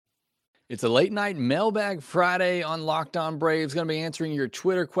It's a late night mailbag Friday on Locked On Braves. Going to be answering your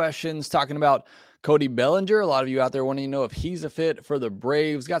Twitter questions, talking about Cody Bellinger. A lot of you out there wanting to know if he's a fit for the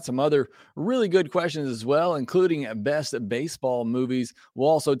Braves. Got some other really good questions as well, including best baseball movies. We'll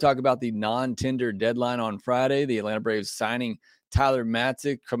also talk about the non-tender deadline on Friday. The Atlanta Braves signing Tyler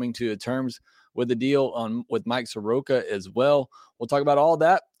Matzek, coming to terms with the deal with Mike Soroka as well. We'll talk about all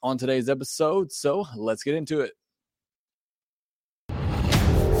that on today's episode. So let's get into it.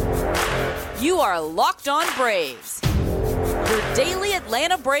 You are Locked On Braves, your daily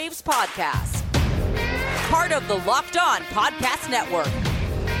Atlanta Braves podcast. Part of the Locked On Podcast Network,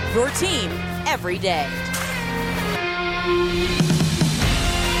 your team every day.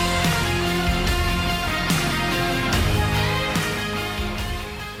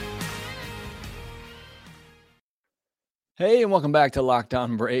 Hey, and welcome back to Locked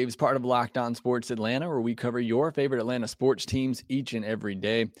On Braves, part of Locked On Sports Atlanta, where we cover your favorite Atlanta sports teams each and every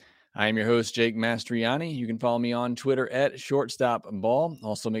day. I am your host, Jake Mastriani. You can follow me on Twitter at ShortstopBall.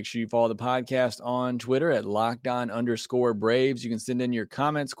 Also, make sure you follow the podcast on Twitter at LockedOn_Braves. You can send in your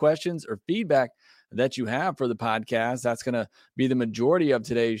comments, questions, or feedback that you have for the podcast. That's going to be the majority of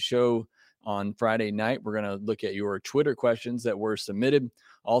today's show on Friday night. We're going to look at your Twitter questions that were submitted.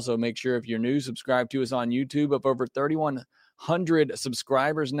 Also, make sure if you're new, subscribe to us on YouTube. Of over 3,100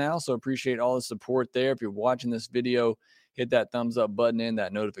 subscribers now, so appreciate all the support there. If you're watching this video, hit that thumbs up button and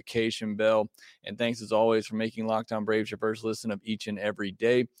that notification bell. And thanks as always for making Locked On Braves your first listen of each and every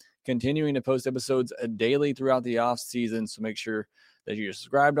day. Continuing to post episodes daily throughout the off season. So make sure that you're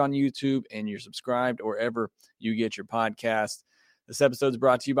subscribed on YouTube and you're subscribed wherever you get your podcast. This episode is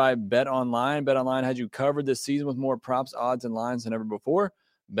brought to you by BetOnline. BetOnline has you covered this season with more props, odds, and lines than ever before.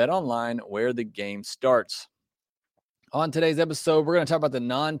 BetOnline, where the game starts. On today's episode, we're going to talk about the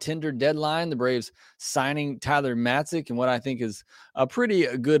non-tender deadline, the Braves signing Tyler Matzek, and what I think is a pretty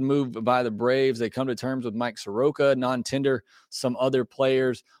good move by the Braves. They come to terms with Mike Soroka, non-tender, some other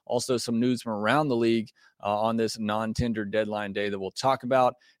players, also some news from around the league on this non-tender deadline day that we'll talk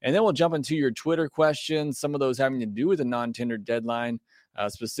about. And then we'll jump into your Twitter questions, some of those having to do with the non-tender deadline,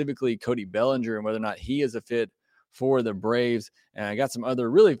 specifically Cody Bellinger and whether or not he is a fit for the Braves. And I got some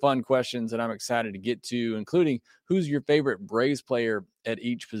other really fun questions that I'm excited to get to, including who's your favorite Braves player at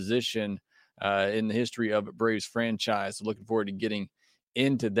each position in the history of Braves franchise. So looking forward to getting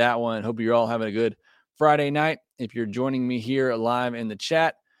into that one. Hope you're all having a good Friday night. If you're joining me here live in the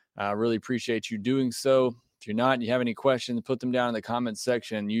chat, I really appreciate you doing so. If you're not and you have any questions, put them down in the comments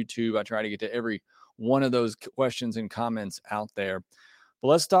section. YouTube, I try to get to every one of those questions and comments out there. But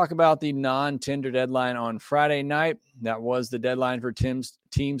let's talk about the non-tender deadline on Friday night. That was the deadline for teams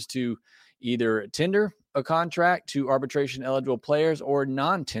to either tender a contract to arbitration-eligible players or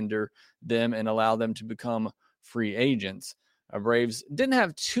non-tender them and allow them to become free agents. Braves didn't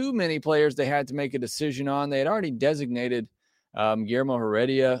have too many players they had to make a decision on. They had already designated Guillermo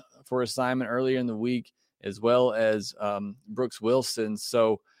Heredia for assignment earlier in the week, as well as Brooks Wilson.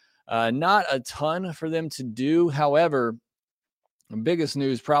 So not a ton for them to do. However, the biggest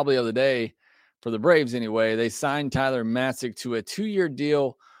news probably of the day for the Braves anyway, they signed Tyler Matzek to a 2-year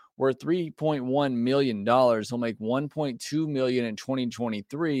deal worth $3.1 million. He'll make $1.2 million in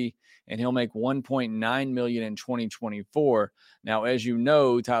 2023, and he'll make $1.9 million in 2024. Now, as you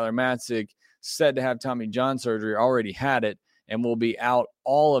know, Tyler Matzek said to have Tommy John surgery, already had it, and will be out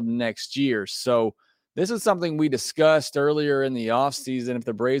all of next year. So this is something we discussed earlier in the offseason. If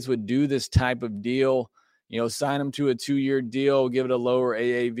the Braves would do this type of deal, sign him to a 2-year deal, give it a lower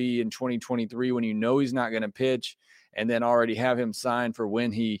AAV in 2023 when you know he's not going to pitch, and then already have him signed for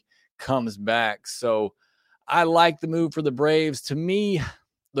when he comes back. So I like the move for the Braves. To me,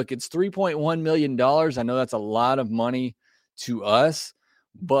 look, it's $3.1 million. I know that's a lot of money to us,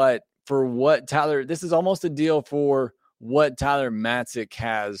 but for what this is almost a deal for what Tyler Matzek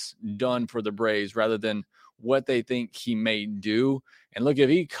has done for the Braves rather than what they think he may do. And look, if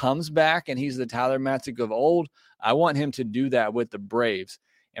he comes back and he's the Tyler Matzek of old, I want him to do that with the Braves.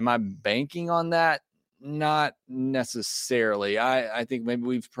 Am I banking on that? Not necessarily. I think maybe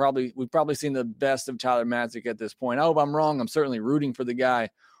we've probably seen the best of Tyler Matzek at this point. I hope I'm wrong. I'm certainly rooting for the guy.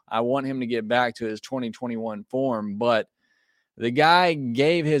 I want him to get back to his 2021 form, but the guy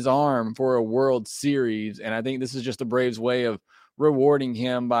gave his arm for a World Series, and I think this is just the Braves' way of rewarding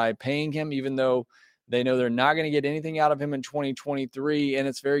him by paying him, even though they know they're not going to get anything out of him in 2023, and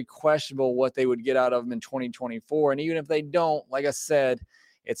it's very questionable what they would get out of him in 2024. And even if they don't, like I said,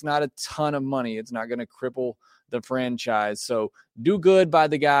 it's not a ton of money. It's not going to cripple the franchise. So do good by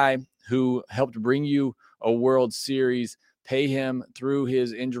the guy who helped bring you a World Series. Pay him through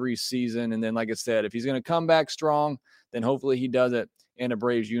his injury season. And then, like I said, if he's going to come back strong, then hopefully he does it in a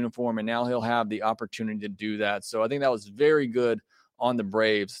Braves uniform, and now he'll have the opportunity to do that. So I think that was very good on the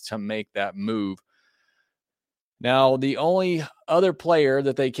Braves to make that move. Now, the only other player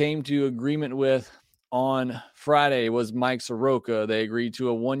that they came to agreement with on Friday was Mike Soroka. They agreed to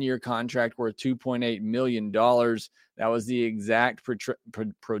a 1-year contract worth $2.8 million. That was the exact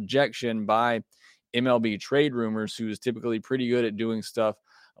projection by MLB Trade Rumors, who is typically pretty good at doing stuff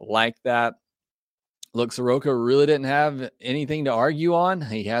like that. Look, Soroka really didn't have anything to argue on.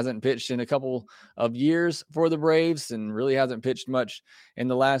 He hasn't pitched in a couple of years for the Braves and really hasn't pitched much in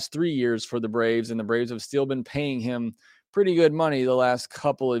the last 3 years for the Braves, and the Braves have still been paying him pretty good money the last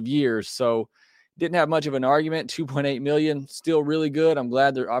couple of years. So didn't have much of an argument. $2.8 million, still really good. I'm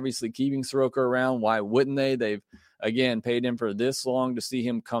glad they're obviously keeping Soroka around. Why wouldn't they? They've, again, paid him for this long to see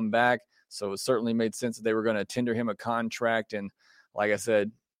him come back. So it certainly made sense that they were going to tender him a contract. And like I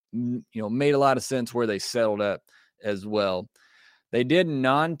said, made a lot of sense where they settled at as well. They did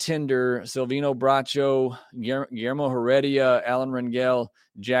non-tender Silvino Bracho, Guillermo Heredia, Alan Rangel,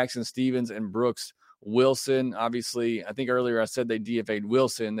 Jackson Stevens, and Brooks Wilson. Obviously, I think earlier I said they DFA'd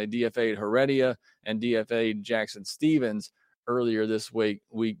Wilson. They DFA'd Heredia and DFA'd Jackson Stevens earlier this week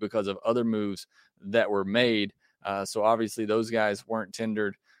because of other moves that were made. So obviously those guys weren't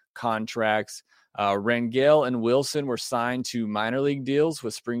tendered contracts. Rangel and Wilson were signed to minor league deals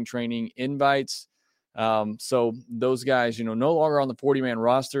with spring training invites. So those guys, no longer on the 40-man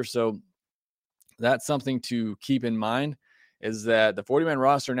roster. So that's something to keep in mind, is that the 40-man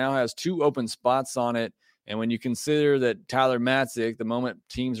roster now has 2 open spots on it. And when you consider that Tyler Matzik, the moment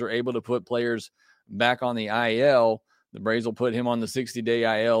teams are able to put players back on the IL, the Braves will put him on the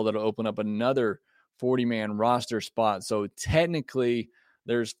 60-day IL. That'll open up another 40-man roster spot. So technically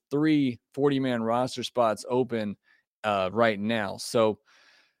there's 3 40-man roster spots open right now. So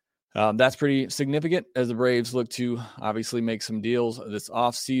that's pretty significant as the Braves look to obviously make some deals this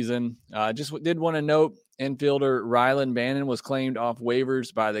offseason. Just did want to note, infielder Rylan Bannon was claimed off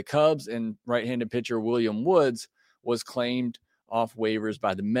waivers by the Cubs, and right-handed pitcher William Woods was claimed off waivers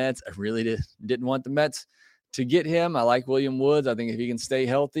by the Mets. I really didn't want the Mets to get him. I like William Woods. I think if he can stay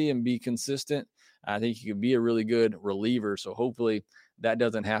healthy and be consistent, I think he could be a really good reliever. So hopefully that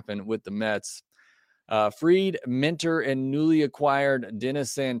doesn't happen with the Mets. Fried, Minter, and newly acquired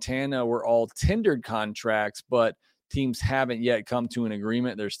Dennis Santana were all tendered contracts, but teams haven't yet come to an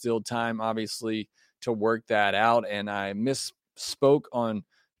agreement. There's still time, obviously, to work that out. And I misspoke on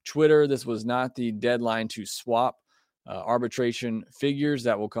Twitter. This was not the deadline to swap arbitration figures.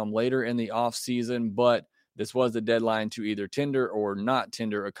 That will come later in the offseason, but this was the deadline to either tender or not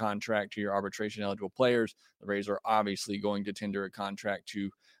tender a contract to your arbitration eligible players. The Braves are obviously going to tender a contract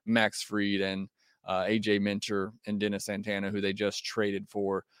to Max Fried and AJ Minter and Dennis Santana, who they just traded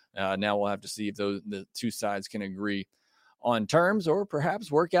for. Now we'll have to see if the two sides can agree on terms or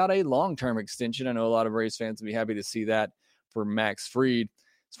perhaps work out a long-term extension. I know a lot of Braves fans will be happy to see that for Max Fried.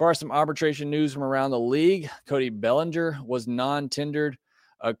 As far as some arbitration news from around the league, Cody Bellinger was non-tendered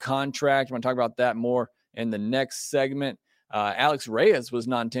a contract. I'm going to talk about that more in the next segment. Alex Reyes was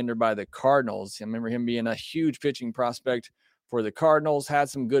non-tendered by the Cardinals. I remember him being a huge pitching prospect for the Cardinals, had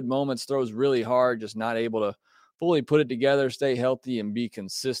some good moments, throws really hard, just not able to fully put it together, stay healthy, and be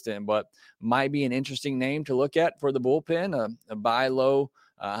consistent. But might be an interesting name to look at for the bullpen, a buy low,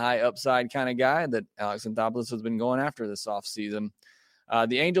 high upside kind of guy that Alex Anthopoulos has been going after this offseason.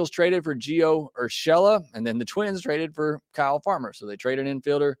 The Angels traded for Gio Urshela, and then the Twins traded for Kyle Farmer. So they trade an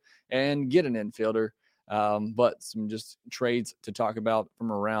infielder and get an infielder. But some just trades to talk about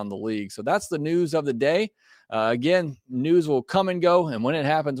from around the league. So that's the news of the day. Again, news will come and go, and when it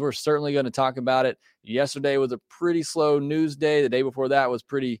happens, we're certainly going to talk about it. Yesterday was a pretty slow news day. The day before that was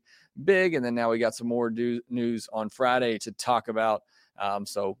pretty big, and then now we got some more news on Friday to talk about.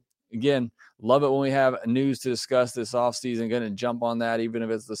 So again, love it when we have news to discuss this offseason. Going to jump on that, even if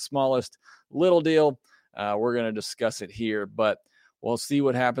it's the smallest little deal. We're going to discuss it here, but we'll see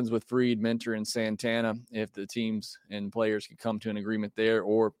what happens with Fried, Minter, and Santana, if the teams and players can come to an agreement there,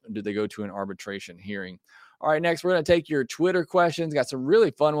 or do they go to an arbitration hearing. All right, next, we're going to take your Twitter questions. Got some really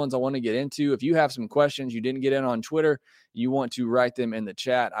fun ones I want to get into. If you have some questions you didn't get in on Twitter, you want to write them in the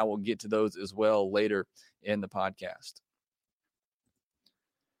chat, I will get to those as well later in the podcast.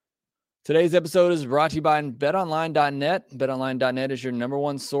 Today's episode is brought to you by BetOnline.net. BetOnline.net is your number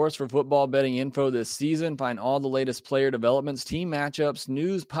one source for football betting info this season. Find all the latest player developments, team matchups,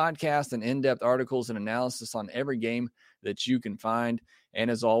 news, podcasts, and in-depth articles and analysis on every game that you can find. And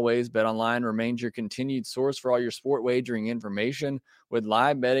as always, BetOnline remains your continued source for all your sport wagering information with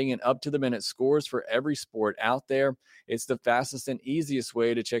live betting and up-to-the-minute scores for every sport out there. It's the fastest and easiest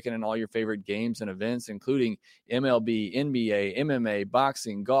way to check in on all your favorite games and events, including MLB, NBA, MMA,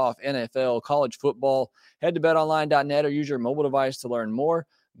 boxing, golf, NFL, college football. Head to betonline.net or use your mobile device to learn more.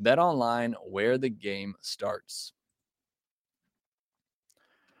 BetOnline, where the game starts.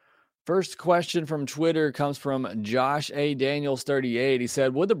 First question from Twitter comes from Josh A. Daniels 38. He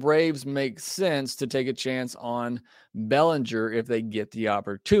said, would the Braves make sense to take a chance on Bellinger if they get the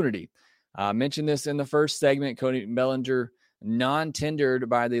opportunity? I mentioned this in the first segment. Cody Bellinger non-tendered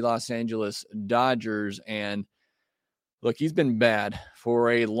by the Los Angeles Dodgers. And look, he's been bad for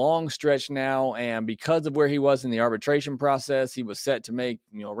a long stretch now. And because of where he was in the arbitration process, he was set to make,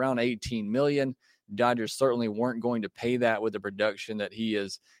 around $18 million. Dodgers certainly weren't going to pay that with the production that he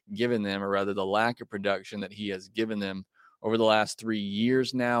has given them, or rather the lack of production that he has given them over the last 3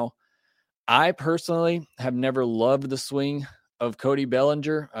 years now. I personally have never loved the swing of Cody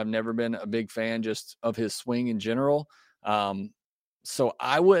Bellinger. I've never been a big fan just of his swing in general. So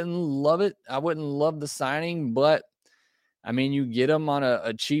I wouldn't love it. I wouldn't love the signing, but I mean, you get him on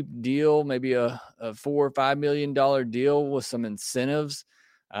a cheap deal, maybe a $4 or $5 million deal with some incentives.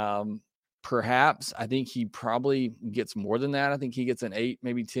 Perhaps I think he probably gets more than that. I think he gets an 8,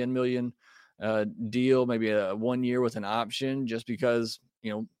 maybe 10 million deal, maybe a 1 year with an option, just because,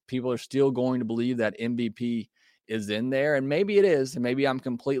 people are still going to believe that MVP is in there. And maybe it is, and maybe I'm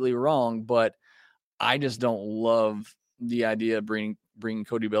completely wrong, but I just don't love the idea of bringing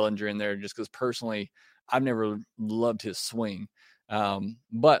Cody Bellinger in there, just because personally, I've never loved his swing.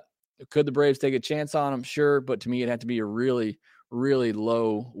 But could the Braves take a chance on him? Sure. But to me, it had to be a really, really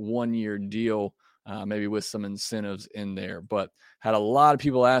low 1 year deal, maybe with some incentives in there. But had a lot of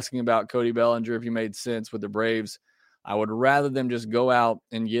people asking about Cody Bellinger, if he made sense with the Braves. I would rather them just go out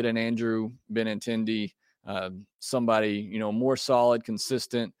and get an Andrew Benintendi, somebody, more solid,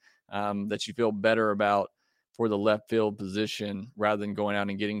 consistent, that you feel better about for the left field position, rather than going out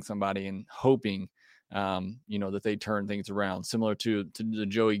and getting somebody and hoping, that they turn things around. Similar to the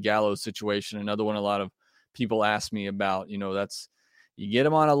Joey Gallo situation, another one a lot of people ask me about. That's, you get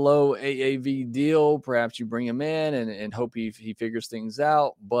him on a low AAV deal, perhaps you bring him in and hope he figures things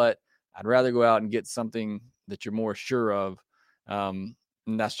out, but I'd rather go out and get something that you're more sure of. And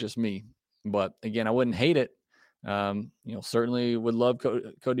that's just me. But again, I wouldn't hate it. Certainly would love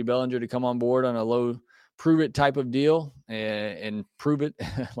Cody Bellinger to come on board on a low prove it type of deal and prove it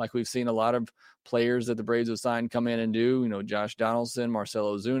like we've seen a lot of players that the Braves have signed come in and do. Josh Donaldson,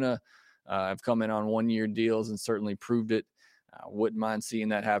 Marcell Ozuna have come in on 1 year deals and certainly proved it. Wouldn't mind seeing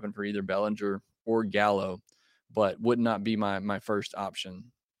that happen for either Bellinger or Gallo, but would not be my first option.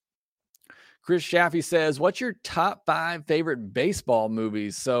 Chris Shaffy says, what's your top 5 favorite baseball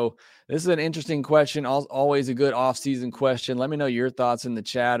movies? So this is an interesting question. Always a good off-season question. Let me know your thoughts in the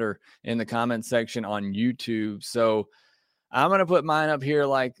chat or in the comment section on YouTube. So I'm going to put mine up here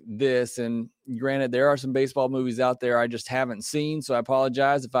like this. And granted, there are some baseball movies out there I just haven't seen, so I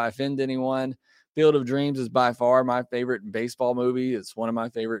apologize if I offend anyone. Field of Dreams is by far my favorite baseball movie. It's one of my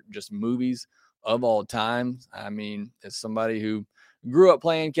favorite just movies of all time. I mean, as somebody who grew up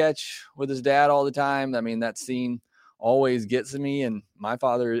playing catch with his dad all the time, I mean, that scene always gets me. And my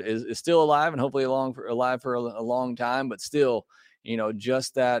father is still alive and hopefully alive for a long time, but still,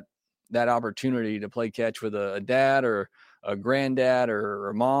 just that opportunity to play catch with a dad or a granddad or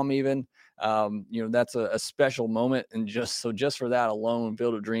a mom even, that's a special moment. And just for that alone,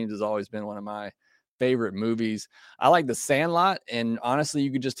 Field of Dreams has always been one of my favorite movies. I like The Sandlot, and honestly,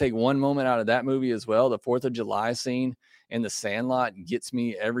 you could just take one moment out of that movie as well. The 4th of July scene in The Sandlot gets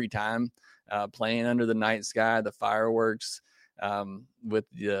me every time, playing under the night sky, the fireworks, with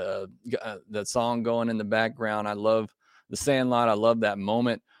the song going in the background. I love The Sandlot. I love that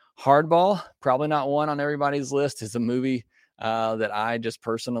moment. Hardball, probably not one on everybody's list. It's a movie that I just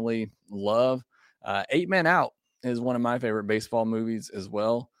personally love. 8 Men Out is one of my favorite baseball movies as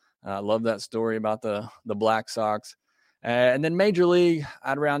well. I love that story about the Black Sox. And then Major League,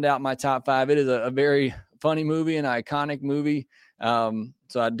 I'd round out my top 5. It is a very funny movie, an iconic movie.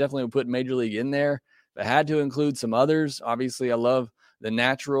 So I definitely would put Major League in there. If I had to include some others, obviously I love The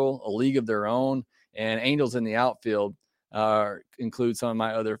Natural, A League of Their Own, and Angels in the Outfield include some of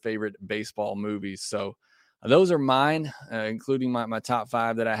my other favorite baseball movies. So those are mine, including my top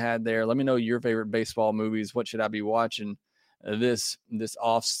 5 that I had there. Let me know your favorite baseball movies. What should I be watching this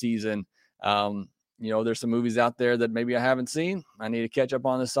off season? There's some movies out there that maybe I haven't seen. I need to catch up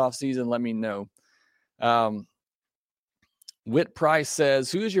on this off season. Let me know. Whit Price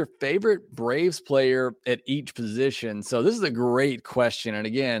says, who is your favorite Braves player at each position? So this is a great question. And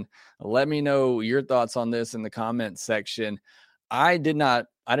again, let me know your thoughts on this in the comments section. I did not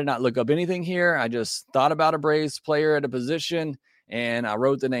look up anything here. I just thought about a Braves player at a position and I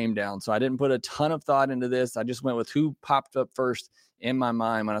wrote the name down. So I didn't put a ton of thought into this. I just went with who popped up first in my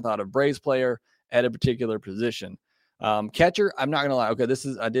mind when I thought of Braves player at a particular position. Catcher, I'm not going to lie. Okay,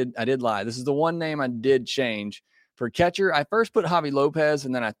 I did lie. This is the one name I did change. For catcher, I first put Javi Lopez,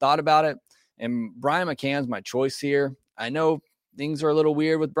 and then I thought about it, and Brian McCann's my choice here. I know things are a little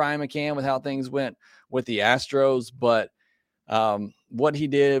weird with Brian McCann with how things went with the Astros, but what he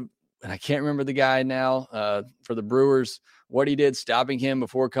did, and I can't remember the guy now for the Brewers, what he did stopping him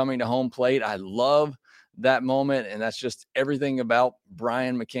before coming to home plate. I love that moment, and that's just everything about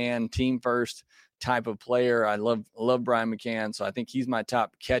Brian McCann, team first type of player. I love Brian McCann, so I think he's my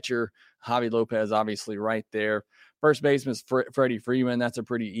top catcher. Javi Lopez, obviously, right there. First baseman is Freddie Freeman. That's a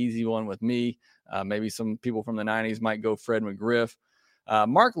pretty easy one with me. Maybe some people from the 90s might go Fred McGriff.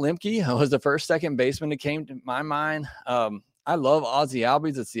 Mark Lemke was the first second baseman that came to my mind. I love Ozzie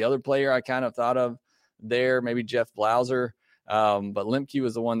Albies. It's the other player I kind of thought of there, maybe Jeff Blauser. But Lemke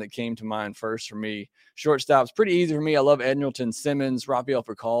was the one that came to mind first for me. Shortstop's pretty easy for me. I love Ednelton Simmons, Rafael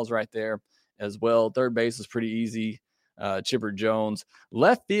Furcal's right there as well. Third base is pretty easy. Chipper Jones.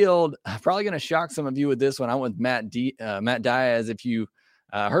 Left field, probably going to shock some of you with this one. I went with Matt Diaz. If you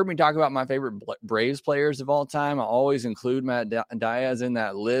heard me talk about my favorite Braves players of all time, I always include Matt Diaz in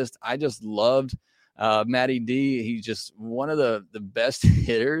that list. I just loved Matty D. He's just one of the best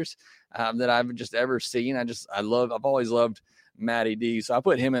hitters that I've just ever seen. I've always loved Matty D. So I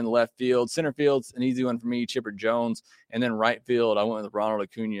put him in left field. Center field's an easy one for me, Chipper Jones. And then right field, I went with Ronald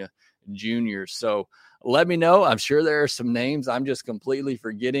Acuna Jr. So let me know. I'm sure there are some names I'm just completely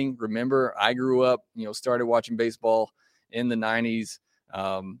forgetting. Remember, I grew up, started watching baseball in the 90s,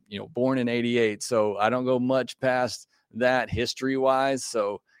 born in 88. So I don't go much past that history-wise.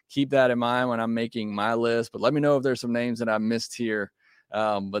 So keep that in mind when I'm making my list. But let me know if there's some names that I missed here.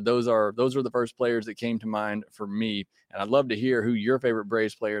 But those are the first players that came to mind for me. And I'd love to hear who your favorite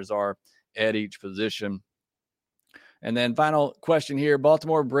Braves players are at each position. And then final question here,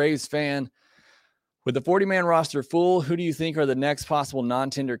 Baltimore Braves fan. With the 40-man roster full, who do you think are the next possible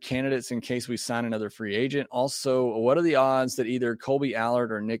non-tender candidates in case we sign another free agent? Also, what are the odds that either Colby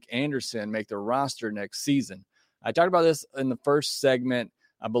Allard or Nick Anderson make the roster next season? I talked about this in the first segment.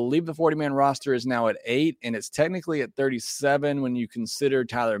 I believe the 40-man roster is now at 8, and it's technically at 37 when you consider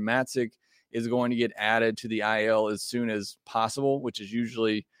Tyler Matzek is going to get added to the IL as soon as possible, which is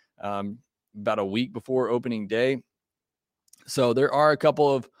usually about a week before opening day. So there are a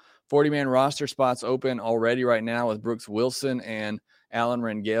couple of 40-man roster spots open already right now with Brooks Wilson and Alan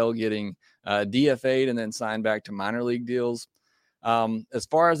Rangel getting DFA'd and then signed back to minor league deals. As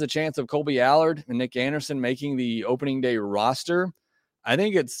far as the chance of Colby Allard and Nick Anderson making the opening day roster, I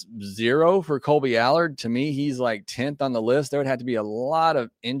think it's 0 for Colby Allard. To me, he's like 10th on the list. There would have to be a lot of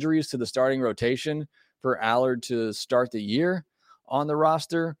injuries to the starting rotation for Allard to start the year on the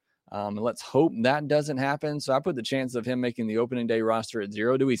roster. And let's hope that doesn't happen. So I put the chance of him making the opening day roster at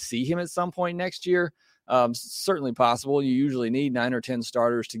 0. Do we see him at some point next year? Certainly possible. You usually need 9 or 10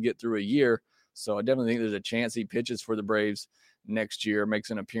 starters to get through a year. So I definitely think there's a chance he pitches for the Braves next year, makes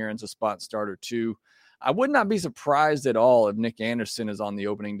an appearance, a spot starter too. I would not be surprised at all if Nick Anderson is on the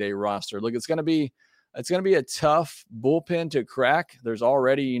opening day roster. Look, it's going to be a tough bullpen to crack. There's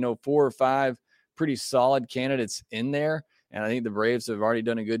already, 4 or 5 pretty solid candidates in there. And I think the Braves have already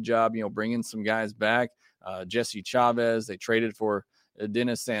done a good job, bringing some guys back. Jesse Chavez, they traded for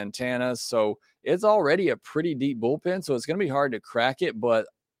Dennis Santana. So it's already a pretty deep bullpen. So it's going to be hard to crack it. But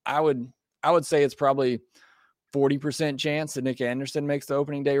I would say it's probably 40% chance that Nick Anderson makes the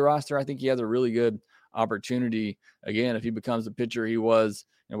opening day roster. I think he has a really good opportunity. Again, if he becomes the pitcher he was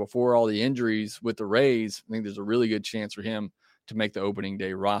before all the injuries with the Rays, I think there's a really good chance for him to make the opening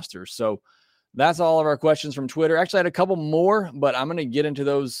day roster. So that's all of our questions from Twitter. Actually, I had a couple more, but I'm going to get into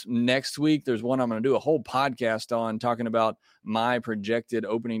those next week. There's one I'm going to do a whole podcast on talking about my projected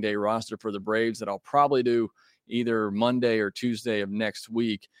opening day roster for the Braves that I'll probably do either Monday or Tuesday of next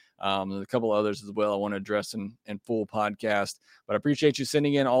week. There's a couple others as well I want to address in full podcast. But I appreciate you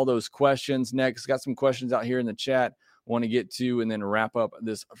sending in all those questions. Next, got some questions out here in the chat I want to get to and then wrap up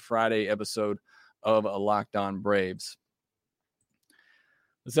this Friday episode of Locked On Braves.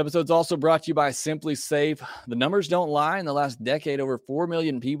 This episode is also brought to you by Simply Safe. The numbers don't lie. In the last decade, over 4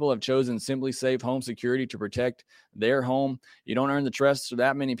 million people have chosen Simply Safe Home Security to protect their home. You don't earn the trust of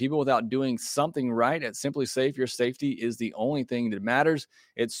that many people without doing something right. At Simply Safe, your safety is the only thing that matters.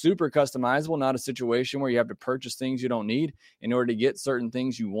 It's super customizable, not a situation where you have to purchase things you don't need in order to get certain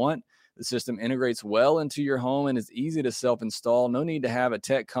things you want. The system integrates well into your home and is easy to self-install. No need to have a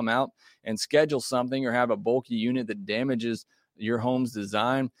tech come out and schedule something or have a bulky unit that damages your home's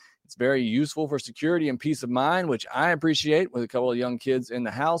design. It's very useful for security and peace of mind, which I appreciate with a couple of young kids in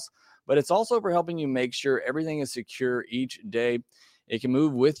the house, but it's also for helping you make sure everything is secure each day. It can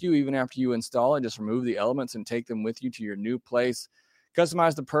move with you even after you install it. Just remove the elements and take them with you to your new place.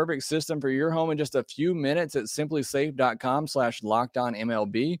 Customize the perfect system for your home in just a few minutes at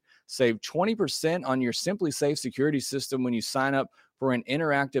simplysafe.com/lockedonmlb. Save 20% on your Simply Safe security system when you sign up for an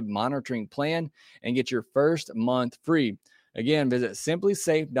interactive monitoring plan and get your first month free. Again, visit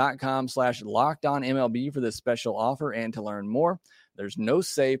simplysafe.com/lockedonmlb for this special offer and to learn more. There's no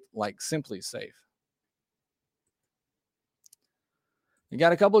safe like Simply Safe. We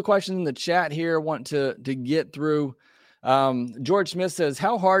got a couple of questions in the chat here I want to get through. George Smith says,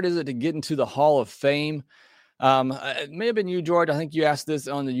 how hard is it to get into the Hall of Fame? It may have been you, George. I think you asked this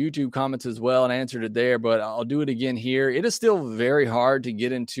on the YouTube comments as well and answered it there, but I'll do it again here. It is still very hard to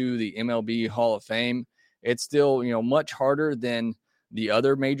get into the MLB Hall of Fame. It's still, much harder than the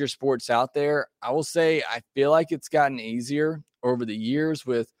other major sports out there. I will say I feel like it's gotten easier over the years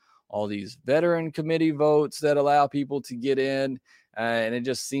with all these veteran committee votes that allow people to get in. And it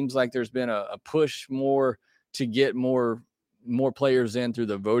just seems like there's been a push more to get more players in through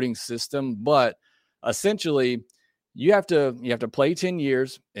the voting system. But essentially, you have to play 10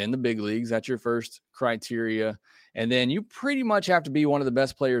 years in the big leagues. That's your first criteria. And then you pretty much have to be one of the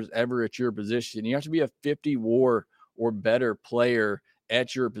best players ever at your position. You have to be a 50 WAR or better player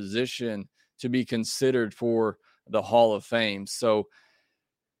at your position to be considered for the Hall of Fame. So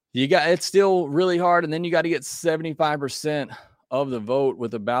it's still really hard. And then you got to get 75% of the vote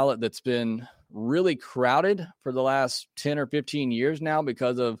with a ballot that's been really crowded for the last 10 or 15 years now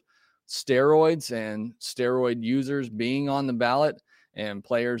because of steroids and steroid users being on the ballot and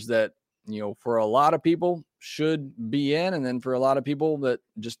players that, for a lot of people should be in. And then for a lot of people that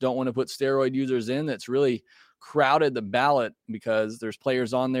just don't want to put steroid users in, that's really crowded the ballot because there's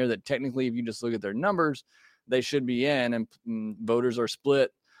players on there that technically, if you just look at their numbers, they should be in, and voters are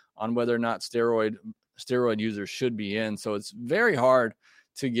split on whether or not steroid users should be in. So it's very hard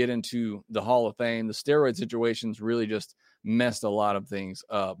to get into the Hall of Fame. The steroid situations really just messed a lot of things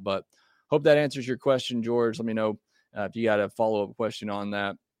up, but hope that answers your question, George. Let me know if you got a follow-up question on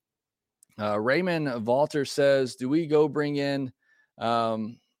that. Raymond Valter says, do we go bring in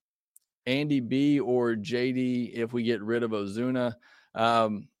Andy B or JD if we get rid of Ozuna? I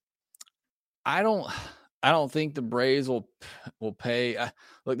don't think the Braves will pay.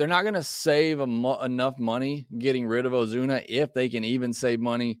 Look, they're not going to save enough money getting rid of Ozuna, if they can even save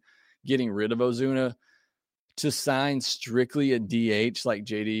money getting rid of Ozuna, to sign strictly a DH like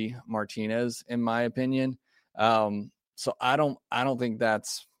JD Martinez, in my opinion. So I don't think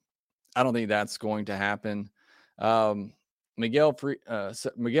that's going to happen. Miguel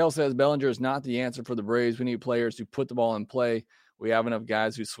says Bellinger is not the answer for the Braves. We need players who put the ball in play. We have enough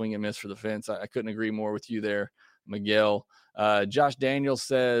guys who swing and miss for the fence. I couldn't agree more with you there, Miguel. Josh Daniels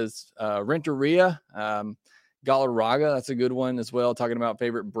says Renteria, Galarraga. That's a good one as well. Talking about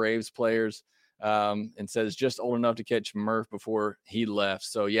favorite Braves players, and says just old enough to catch Murph before he left.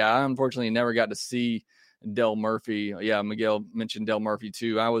 So yeah, I unfortunately never got to see Del Murphy. Yeah, Miguel mentioned Del Murphy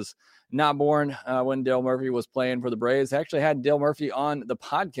too. I was not born when Del Murphy was playing for the Braves. I actually had Del Murphy on the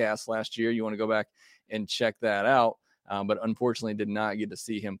podcast last year. You want to go back and check that out. But unfortunately did not get to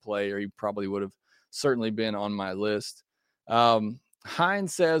see him play, or he probably would have certainly been on my list.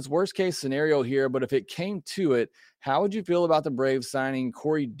 Hines says, worst case scenario here, but if it came to it, how would you feel about the Braves signing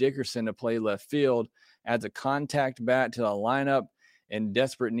Corey Dickerson to play left field? Adds a contact bat to the lineup, in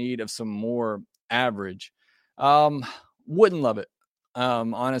desperate need of some more average. Wouldn't love it,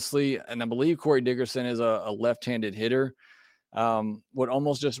 honestly. And I believe Corey Dickerson is a left-handed hitter. Would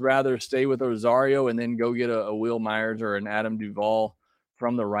almost just rather stay with Rosario and then go get a Will Myers or an Adam Duvall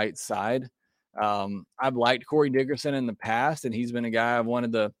from the right side. I've liked Corey Dickerson in the past, and he's been a guy I've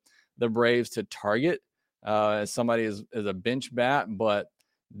wanted the Braves to target as somebody as a bench bat, but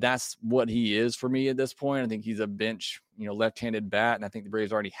that's what he is for me at this point. I think he's a bench, left-handed bat, and I think the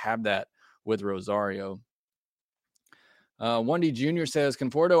Braves already have that with Rosario. 1D Jr. says,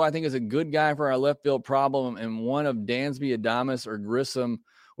 Conforto, I think, is a good guy for our left field problem, and one of Dansby, Adames, or Grissom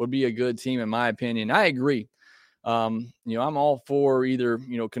would be a good team, in my opinion. I agree. I'm all for either,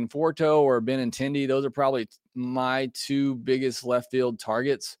 Conforto or Benintendi. Those are probably my two biggest left field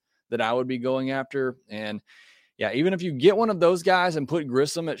targets that I would be going after. And yeah, even if you get one of those guys and put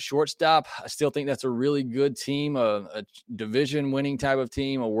Grissom at shortstop, I still think that's a really good team, a division winning type of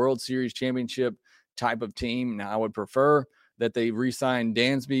team, a World Series championship type of team. Now, I would prefer that they re-sign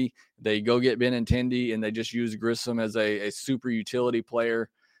Dansby, they go get Benintendi, and they just use Grissom as a super utility player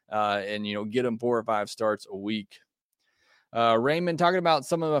and, get him 4 or 5 starts a week. Raymond, talking about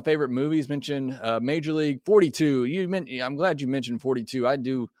some of my favorite movies, mentioned Major League 42. I'm glad you mentioned 42. I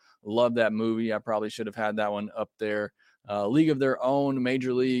do love that movie. I probably should have had that one up there. League of Their Own,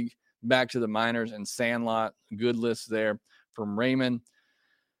 Major League, Back to the Minors, and Sandlot. Good list there from Raymond.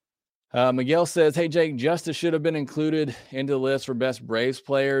 Miguel says, hey, Jake, Justice should have been included into the list for best Braves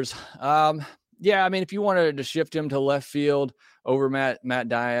players. Yeah, I mean, if you wanted to shift him to left field over Matt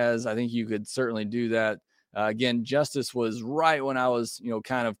Diaz, I think you could certainly do that. Again, Justice was right when I was,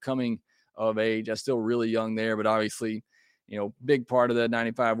 kind of coming of age. I was still really young there, but obviously, big part of the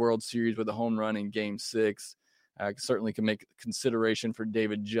 95 World Series with a home run in Game 6. I certainly can make consideration for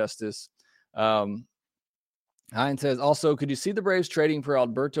David Justice. Hines says, also, could you see the Braves trading for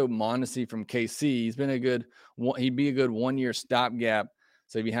Alberto Mondesi from KC? He'd be a good 1-year stopgap.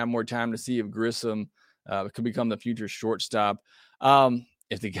 So if you have more time to see if Grissom could become the future shortstop.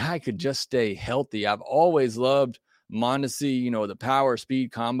 If the guy could just stay healthy, I've always loved Mondesi, the power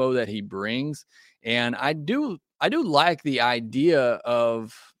speed combo that he brings. And I do like the idea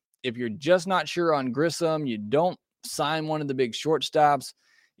of, if you're just not sure on Grissom, you don't sign one of the big shortstops.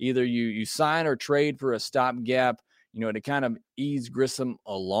 Either you sign or trade for a stopgap, to kind of ease Grissom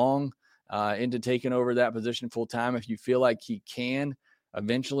along into taking over that position full time. If you feel like he can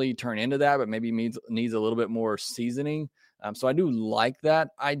eventually turn into that, but maybe needs a little bit more seasoning. So I do like that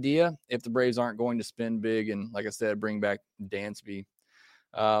idea if the Braves aren't going to spend big and, like I said, bring back Dansby.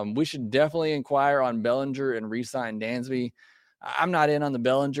 We should definitely inquire on Bellinger and re-sign Dansby. I'm not in on the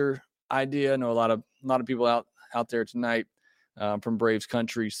Bellinger idea. I know a lot of people out there tonight from Braves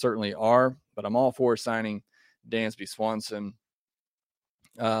country certainly are, but I'm all for signing Dansby Swanson.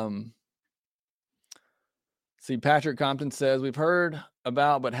 See, Patrick Compton says, we've heard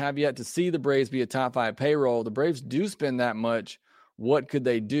about but have yet to see the Braves be a top 5 payroll. The Braves do spend that much. What could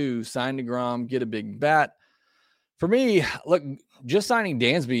they do? Sign DeGrom, get a big bat. For me, look, just signing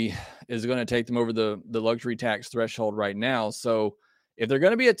Dansby is going to take them over the luxury tax threshold right now. So if they're going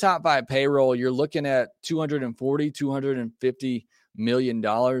to be a top 5 payroll, you're looking at $240, $250 million.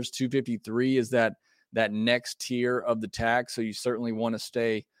 253 is that next tier of the tax. So you certainly want to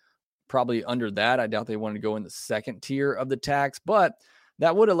stay probably under that. I doubt they want to go in the second tier of the tax, but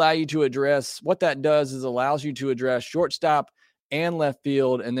that would allow you to address, what that does is allows you to address shortstop and left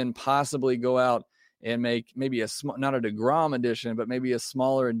field, and then possibly go out and make maybe not a DeGrom addition, but maybe a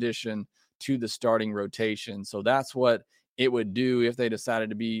smaller addition to the starting rotation. So that's what it would do if they decided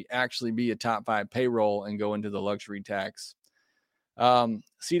to actually be a top 5 payroll and go into the luxury tax.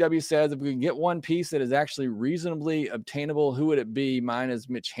 CW says, if we can get one piece that is actually reasonably obtainable, who would it be? Mine is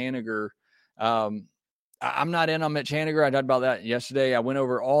Mitch Haniger. I'm not in on Mitch Haniger. I talked about that yesterday. I went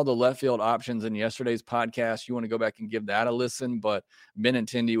over all the left field options in yesterday's podcast. You want to go back and give that a listen, but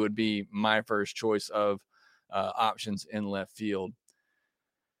Benintendi would be my first choice of options in left field.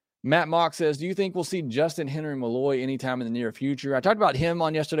 Matt Mock says, do you think we'll see Justin Henry Malloy anytime in the near future? I talked about him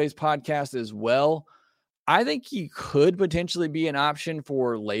on yesterday's podcast as well. I think he could potentially be an option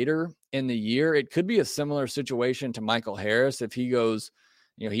for later in the year. It could be a similar situation to Michael Harris if he goes,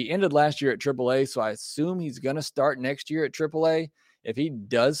 he ended last year at AAA, so I assume he's going to start next year at AAA. If he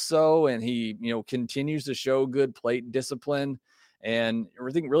does so and he, continues to show good plate discipline, and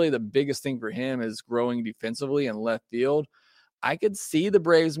I think really the biggest thing for him is growing defensively in left field, I could see the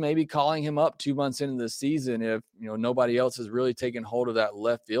Braves maybe calling him up 2 months into the season if, nobody else has really taken hold of that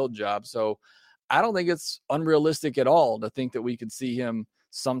left field job. So I don't think it's unrealistic at all to think that we could see him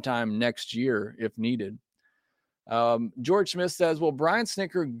sometime next year if needed. George Smith says, will Brian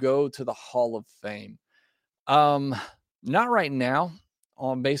Snitker go to the Hall of Fame? Not right now,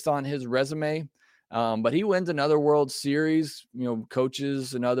 based on his resume, but he wins another World Series,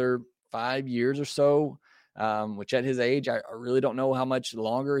 coaches another 5 years or so, which at his age, I really don't know how much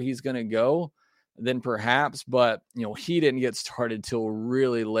longer he's going to go than perhaps, but, he didn't get started till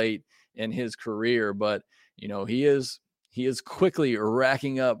really late in his career, but he is quickly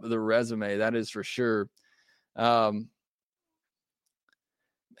racking up the resume. That is for sure. Hattie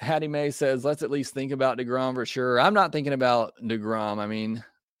May says, let's at least think about DeGrom for sure. I'm not thinking about DeGrom. I mean,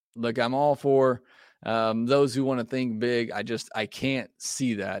 look, I'm all for those who want to think big. I can't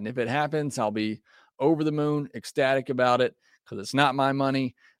see that. And if it happens, I'll be over the moon, ecstatic about it because it's not my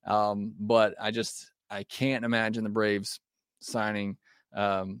money. But I can't imagine the Braves signing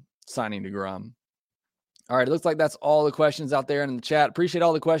DeGrom. All right, it looks like that's all the questions out there in the chat. Appreciate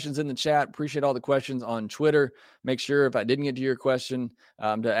all the questions in the chat. Appreciate all the questions on Twitter. Make sure if I didn't get to your question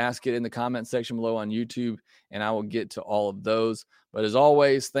to ask it in the comment section below on YouTube, and I will get to all of those. But as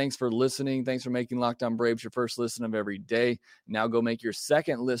always, thanks for listening. Thanks for making Locked On Braves your first listen of every day. Now go make your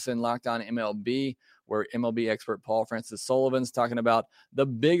second listen, Locked On MLB, where MLB expert Paul Francis Sullivan's talking about the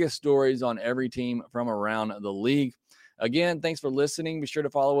biggest stories on every team from around the league. Again, thanks for listening. Be sure to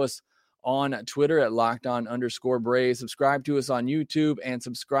follow us on Twitter at LockedOn_Braves. Subscribe to us on YouTube and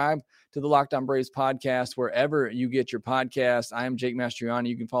subscribe to the Locked On Braves podcast wherever you get your podcast. I am Jake Mastriani.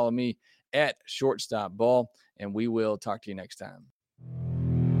 You can follow me at Shortstop Ball, and we will talk to you next time.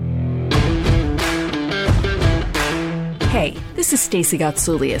 Hey, this is Stacey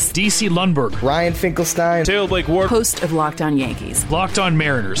Gotsoulias, DC Lundberg, Ryan Finkelstein, Taylor Blake Ward, host of Locked On Yankees, Locked On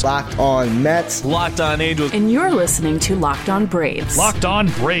Mariners, Locked On Mets, Locked On Angels, and you're listening to Locked On Braves. Locked On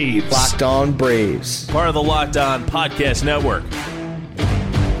Braves. Locked On Braves. Part of the Locked On Podcast Network,